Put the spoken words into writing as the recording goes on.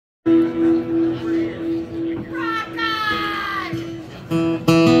Hiya.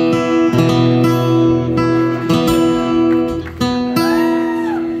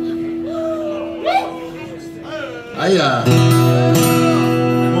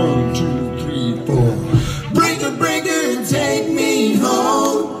 1, 2, 3, 4. Breaker, breaker, take me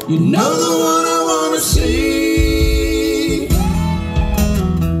home. You know the one I wanna see.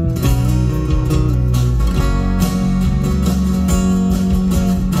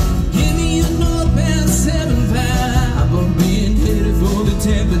 Give me a northbound 7-5. I'm being headed for the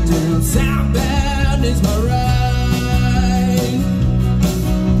temper down. Southbound is my ride.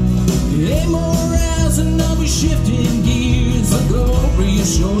 Ain't more hours and I'll be shifting gears. I'll go over your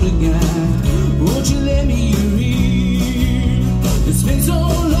shoulder, guy. Won't you let me in? It's been so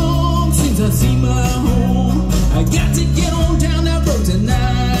long since I've seen my home. I got to get on down that road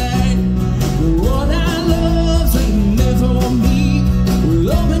tonight. What I love's waiting there for me, with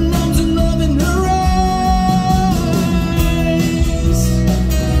open arms and love in her eyes.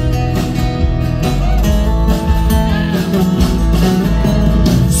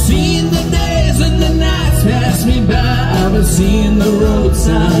 Seeing the days and the nights pass me by, I've been seeing the road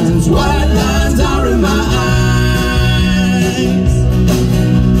signs. White lines are in my eyes.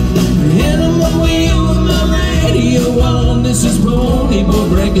 And I'm on wheel with my radio on. This is Pony Boy,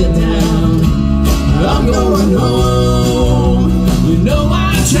 break it down. I'm going home. You know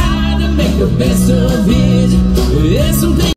I tried to make the best of it.